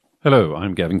Hello,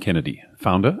 I'm Gavin Kennedy,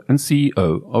 founder and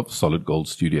CEO of Solid Gold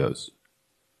Studios.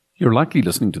 You're likely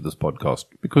listening to this podcast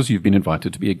because you've been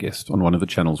invited to be a guest on one of the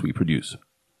channels we produce.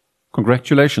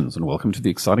 Congratulations and welcome to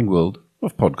the exciting world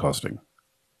of podcasting.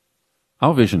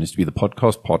 Our vision is to be the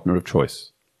podcast partner of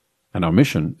choice, and our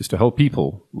mission is to help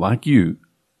people like you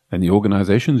and the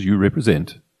organizations you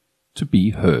represent to be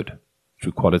heard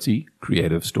through quality,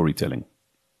 creative storytelling.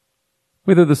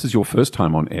 Whether this is your first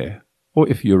time on air or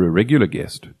if you're a regular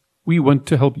guest, we want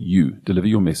to help you deliver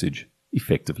your message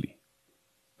effectively.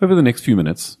 Over the next few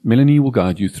minutes, Melanie will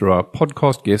guide you through our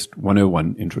Podcast Guest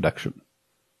 101 introduction,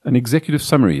 an executive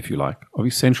summary, if you like, of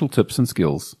essential tips and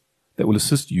skills that will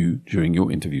assist you during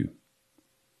your interview.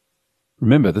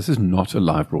 Remember, this is not a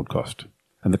live broadcast,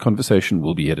 and the conversation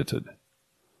will be edited.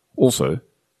 Also,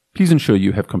 please ensure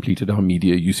you have completed our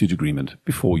media usage agreement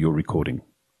before your recording.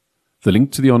 The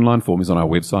link to the online form is on our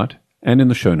website and in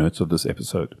the show notes of this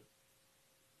episode.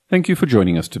 Thank you for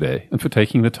joining us today and for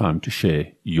taking the time to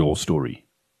share your story.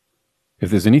 If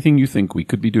there's anything you think we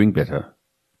could be doing better,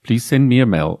 please send me a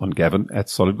mail on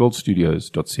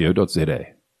gavin@solidgoldstudios.co.za.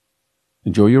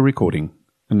 Enjoy your recording,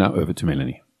 and now over to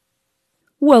Melanie.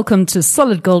 Welcome to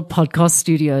Solid Gold Podcast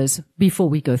Studios. Before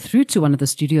we go through to one of the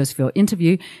studios for your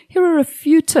interview, here are a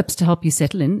few tips to help you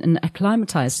settle in and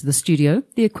acclimatize to the studio,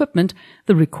 the equipment,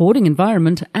 the recording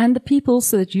environment, and the people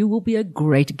so that you will be a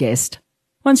great guest.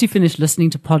 Once you finish listening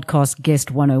to Podcast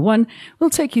Guest 101, we'll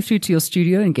take you through to your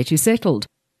studio and get you settled.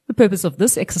 The purpose of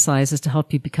this exercise is to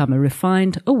help you become a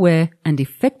refined, aware, and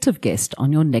effective guest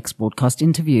on your next broadcast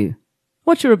interview.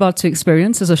 What you're about to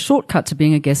experience is a shortcut to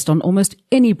being a guest on almost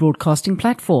any broadcasting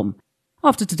platform.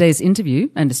 After today's interview,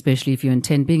 and especially if you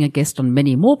intend being a guest on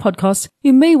many more podcasts,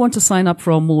 you may want to sign up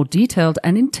for a more detailed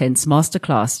and intense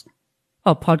masterclass.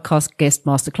 Our Podcast Guest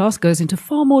Masterclass goes into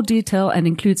far more detail and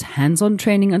includes hands-on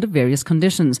training under various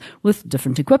conditions, with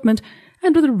different equipment,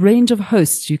 and with a range of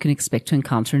hosts you can expect to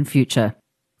encounter in future.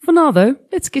 For now, though,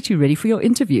 let's get you ready for your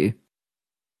interview.